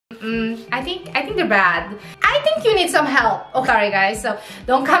I think they're bad. I think you need some help. Oh, sorry guys, so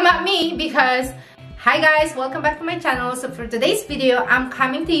don't come at me because hi guys, welcome back to my channel. So for today's video, I'm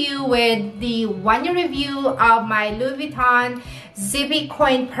coming to you with the 1-year review of my Louis Vuitton Zippy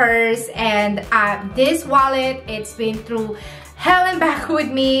coin purse. And this wallet, it's been through hell and back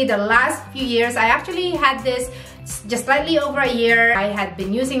with me the last few years. I actually had this just slightly over a year. I had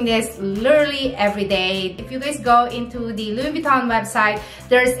been using this literally every day. If you guys go into the Louis Vuitton website,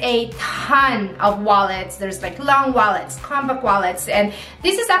 there's a ton of wallets. There's like long wallets, compact wallets, and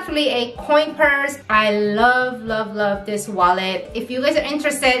this is actually a coin purse. I love this wallet. If you guys are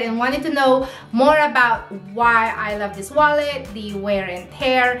interested and wanted to know more about why I love this wallet, the wear and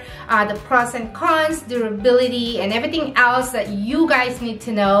tear, the pros and cons, durability, and everything else that you guys need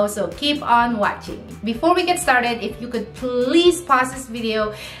to know, so keep on watching. Before we get started, if you could please pause this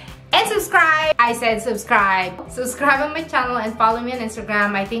video and subscribe. I said subscribe. Subscribe on my channel and follow me on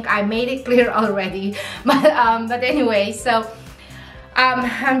Instagram. I think I made it clear already. But anyway, so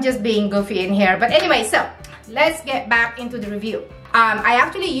I'm just being goofy in here. But anyway, so let's get back into the review. I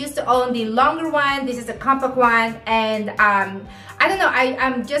actually used to own the longer one. This is a compact one, and I don't know,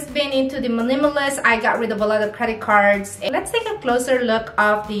 I'm just been into the minimalist. I got rid of a lot of credit cards. And let's take a closer look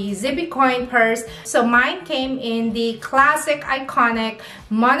of the Zippy coin purse. So mine came in the classic iconic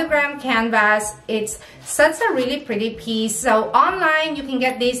monogram canvas. It's such a really pretty piece. So online you can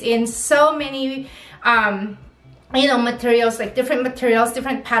get this in so many you know, materials, like different materials,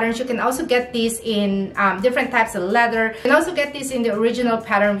 different patterns. You can also get these in different types of leather. You can also get this in the original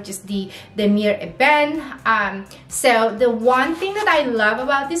pattern, which is the Mir Eben. So the one thing that I love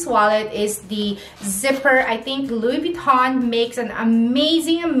about this wallet is the zipper. I think Louis Vuitton makes an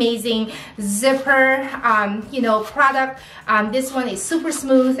amazing zipper, you know, product. This one is super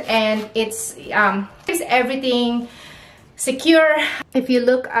smooth, and it's everything secure. If you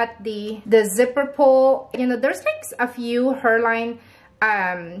look at the zipper pull, you know, there's like a few hairline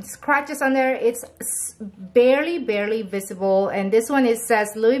scratches on there. It's barely visible, and this one, it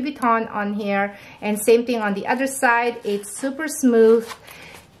says Louis Vuitton on here, and same thing on the other side. It's super smooth,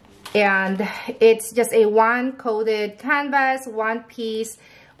 and it's just a one coated canvas, one piece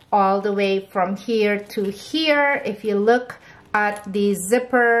all the way from here to here. If you look at the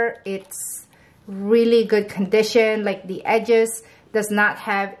zipper, it's really good condition. Like the edges does not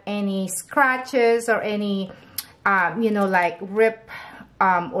have any scratches or any you know, like rip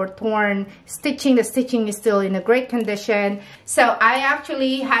or torn stitching. The stitching is still in a great condition. So I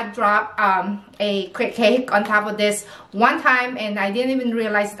actually had dropped a quick cake on top of this one time, and I didn't even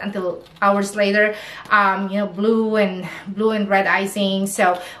realize it until hours later. You know, blue and red icing.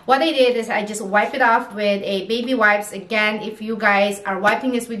 So what I did is I just wipe it off with a baby wipes. Again, if you guys are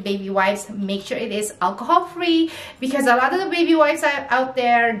wiping this with baby wipes, make sure it is alcohol free, because a lot of the baby wipes out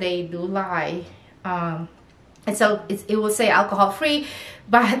there, they do lie. And so it will say alcohol free,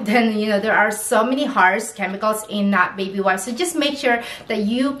 but then, you know, there are so many harsh chemicals in that baby wipes. So just make sure that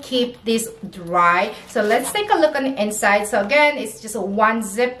you keep this dry. So let's take a look on the inside. So again, it's just a one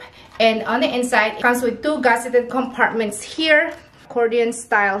zip, and on the inside it comes with two gusseted compartments here, accordion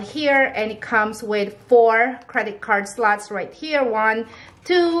style here, and it comes with 4 credit card slots right here, 1,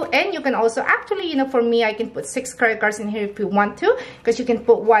 2, and you can also actually, you know, for me, I can put 6 credit cards in here if you want to, because you can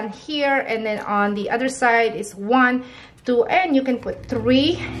put 1 here, and then on the other side is 1, 2, and you can put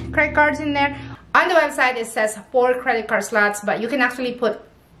 3 credit cards in there. On the website it says 4 credit card slots, but you can actually put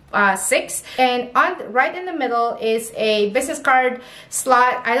 6, and right in the middle is a business card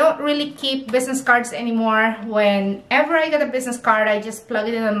slot. I don't really keep business cards anymore. Whenever I get a business card, I just plug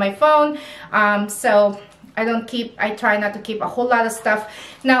it in on my phone. So I try not to keep a whole lot of stuff.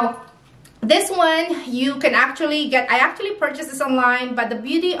 Now this one you can actually get, I actually purchased this online, but the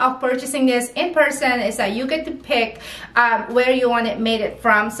beauty of purchasing this in person is that you get to pick where you want it made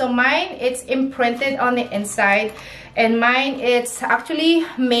from. So mine, it's imprinted on the inside, and mine, it's actually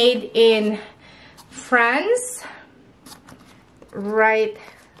made in France, right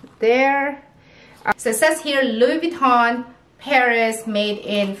there. So it says here Louis Vuitton Paris, made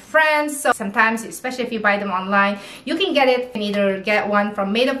in France. So sometimes, especially if you buy them online, you can get it, and either get one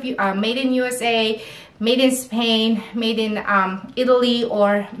from made in USA, made in Spain, made in Italy,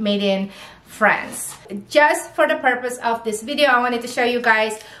 or made in France. Just for the purpose of this video, I wanted to show you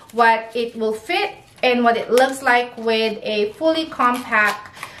guys what it will fit and what it looks like with a fully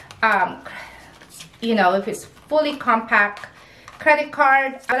compact, you know, if it's fully compact credit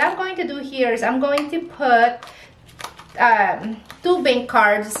card. What I'm going to do here is I'm going to put two bank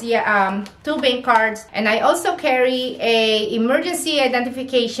cards, yeah, two bank cards, and I also carry a emergency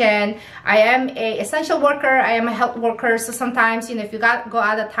identification. I am a essential worker, I am a health worker, so sometimes, you know, if you go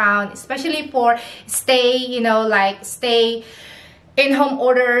out of town, especially for stay, you know, like stay in-home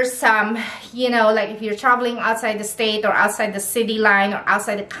orders, you know, like if you're traveling outside the state or outside the city line or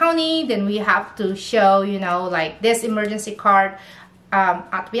outside the county, then we have to show, you know, like this emergency card.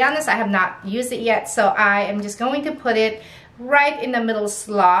 To be honest, I have not used it yet, so I am just going to put it right in the middle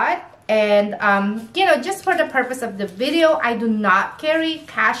slot. And you know, just for the purpose of the video, I do not carry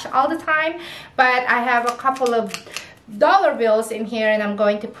cash all the time, but I have a couple of dollar bills in here, and I'm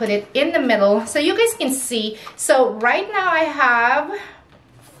going to put it in the middle so you guys can see. So right now I have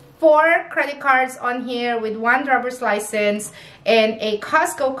 4 credit cards on here with 1 driver's license and a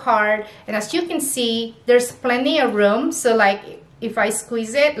Costco card, and as you can see, there's plenty of room. So like if I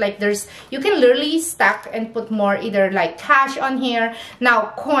squeeze it, like you can literally stack and put more, either like cash on here.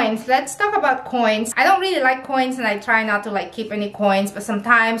 Now coins, let's talk about coins. I don't really like coins, and I try not to like keep any coins, but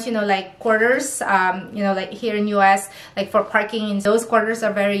sometimes, you know, like quarters, you know, like here in US, like for parking, and those quarters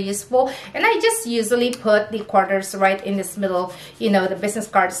are very useful, and I just usually put the quarters right in this middle, you know, the business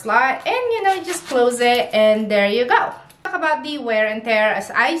card slot, and you know, just close it, and there you go. Talk about the wear and tear.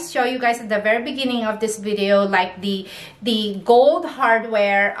 As I show you guys at the very beginning of this video, like the gold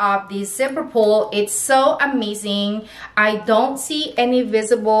hardware of the zipper pull, it's so amazing. I don't see any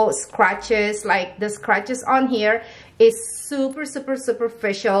visible scratches. Like the scratches on here is super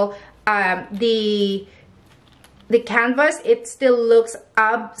superficial. The canvas, it still looks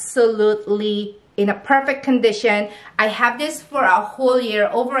absolutely in a perfect condition. I have this for a whole year,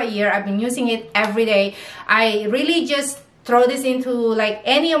 over a year. I've been using it every day. I really just throw this into like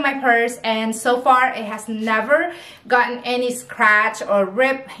any of my purse, and so far it has never gotten any scratch or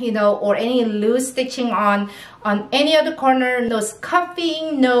rip, you know, or any loose stitching on any of the corner. No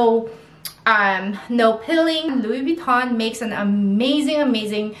scuffing, no pilling. Louis Vuitton makes an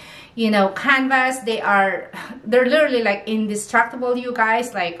amazing, you know, canvas. They're literally like indestructible, you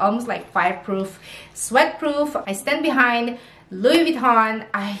guys, like almost like fireproof, sweat proof. I stand behind Louis Vuitton.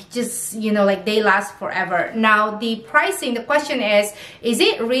 I just, you know, like they last forever. Now the pricing, the question is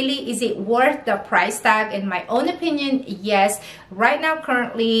it worth the price tag? In my own opinion, yes. Right now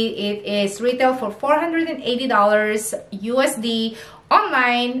currently it is retail for $480 USD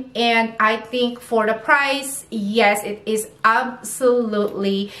online, and I think for the price, yes, it is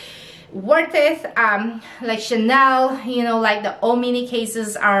absolutely worth it. Like Chanel, you know, like the O mini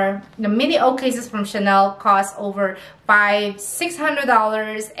cases are, the mini O cases from Chanel cost over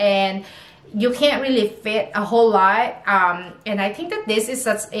 $500–600, and you can't really fit a whole lot. And I think that this is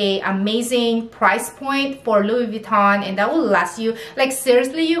such a amazing price point for Louis Vuitton, and that will last you, like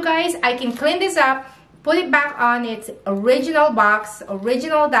seriously you guys, I can clean this up, put it back on its original box,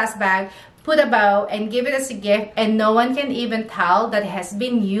 original dust bag, put a bow, and give it as a gift, and no one can even tell that it has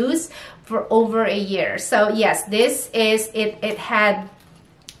been used for over a year. So yes, this is it. It had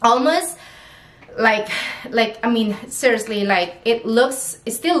almost like I mean seriously, like it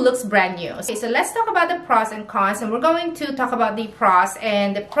still looks brand new. Okay, so let's talk about the pros and cons, and we're going to talk about the pros.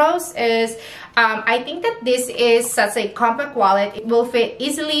 And the pros is I think that this is such a compact wallet. It will fit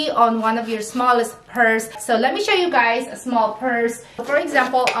easily on one of your smallest purse. So let me show you guys a small purse. For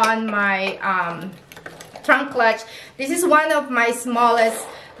example, on my trunk clutch, this is one of my smallest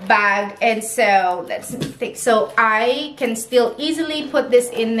bag, and so let's think, so I can still easily put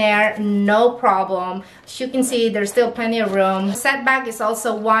this in there, no problem. As you can see, there's still plenty of room. Set bag is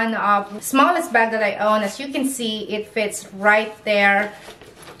also one of the smallest bag that I own. As you can see, it fits right there.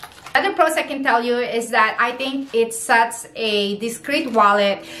 Other pros I can tell you is that I think it's such a discreet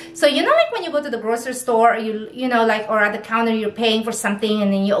wallet. So you know, like when you go to the grocery store, you know, like, or at the counter, you're paying for something,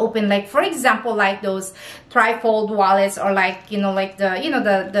 and then you open, like for example, like those trifold wallets, or like, you know, like the, you know,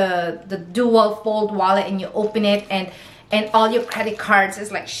 the dual fold wallet, and you open it, and all your credit cards is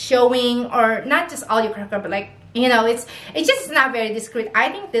like showing, or not just all your credit cards, but like, you know, it's just not very discreet. I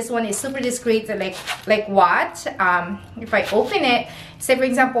think this one is super discreet. Like what? If I open it, say for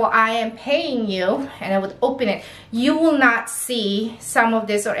example, I am paying you, and I would open it, you will not see some of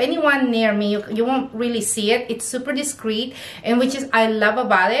this, or anyone near me, you won't really see it. It's super discreet, and which is I love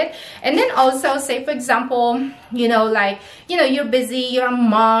about it. And then also, say for example, you know, like, you know, you're busy, you're a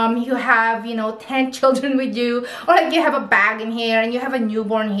mom, you have, you know, 10 children with you, or like you have a bag in here, and you have a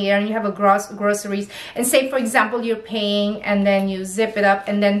newborn here, and you have a groceries, and say for example, you're paying, and then you zip it up,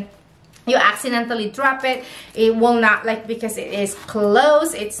 and then you accidentally drop it, it will not, like, because it is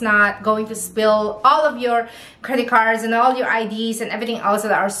closed, it's not going to spill all of your credit cards and all your IDs and everything else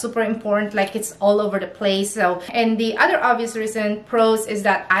that are super important, like it's all over the place. So, and the other obvious reason, pros, is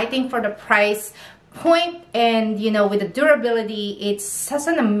that I think for the price point and, you know, with the durability, it's such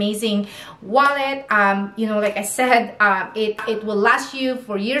an amazing wallet. You know, like I said, it will last you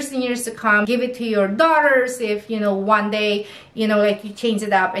for years and years to come. Give it to your daughters if, you know, one day, you know, like you change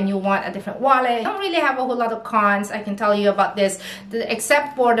it up and you want a different wallet. I don't really have a whole lot of cons I can tell you about this,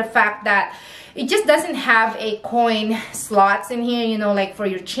 except for the fact that it just doesn't have a coin slots in here, you know, like for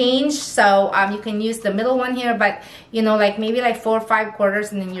your change. So you can use the middle one here, but, you know, like maybe like 4 or 5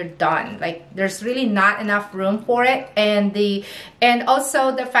 quarters and then you're done. Like there's really not enough room for it. And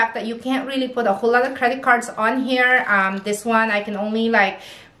also the fact that you can't really put a whole lot of credit cards on here. This one I can only like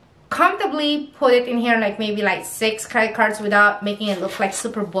comfortably put it in here, like maybe like 6 credit cards without making it look like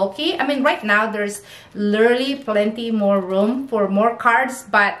super bulky. I mean, right now there's literally plenty more room for more cards,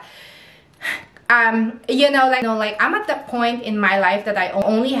 but you know, like I'm at the point in my life that I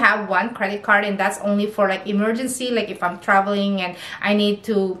only have 1 credit card, and that's only for like emergency, like if I'm traveling and I need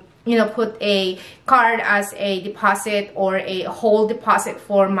to, you know, put a card as a deposit or a whole deposit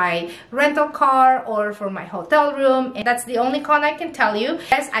for my rental car or for my hotel room. And that's the only con I can tell you.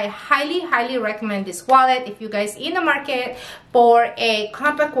 Yes, I highly recommend this wallet if you guys in the market for a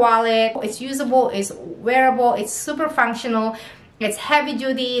compact wallet. It's usable, it's wearable, it's super functional. It's heavy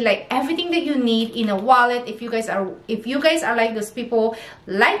duty, like everything that you need in a wallet. If you guys are like those people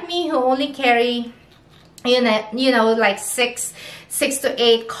like me who only carry, you know, like 6 to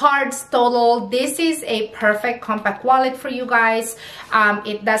 8 cards total, this is a perfect compact wallet for you guys.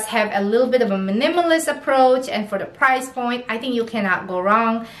 It does have a little bit of a minimalist approach, and for the price point, I think you cannot go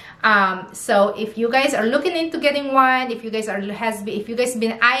wrong. So if you guys are looking into getting one, if you guys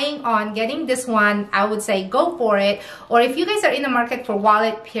been eyeing on getting this one, I would say go for it. Or if you guys are in the market for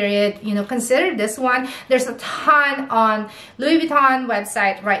wallet period, you know, consider this one. There's a ton on Louis Vuitton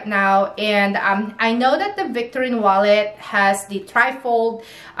website right now, and I know that the Vuitton wallet has the trifold.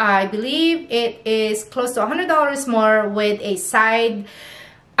 I believe it is close to $100 more with a side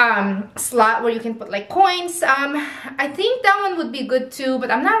slot where you can put like coins. I think that one would be good too,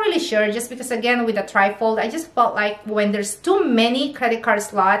 but I'm not really sure, just because again with the trifold, I just felt like when there's too many credit card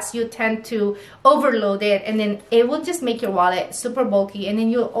slots, you tend to overload it, and then it will just make your wallet super bulky, and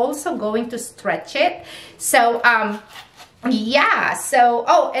then you're also going to stretch it. So yeah, so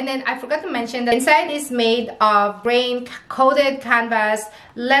and then I forgot to mention that inside is made of grain coated canvas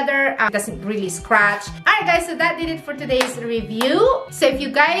leather. It doesn't really scratch. Alright guys, so that did it for today's review. So if you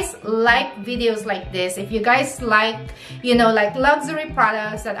guys like videos like this, if you guys like, you know, like luxury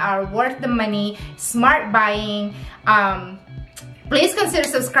products that are worth the money, smart buying, please consider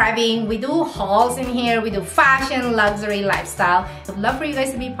subscribing. We do hauls in here. We do fashion, luxury, lifestyle. I'd love for you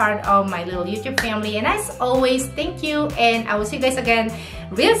guys to be part of my little YouTube family. And as always, thank you. And I will see you guys again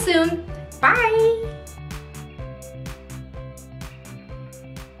real soon. Bye!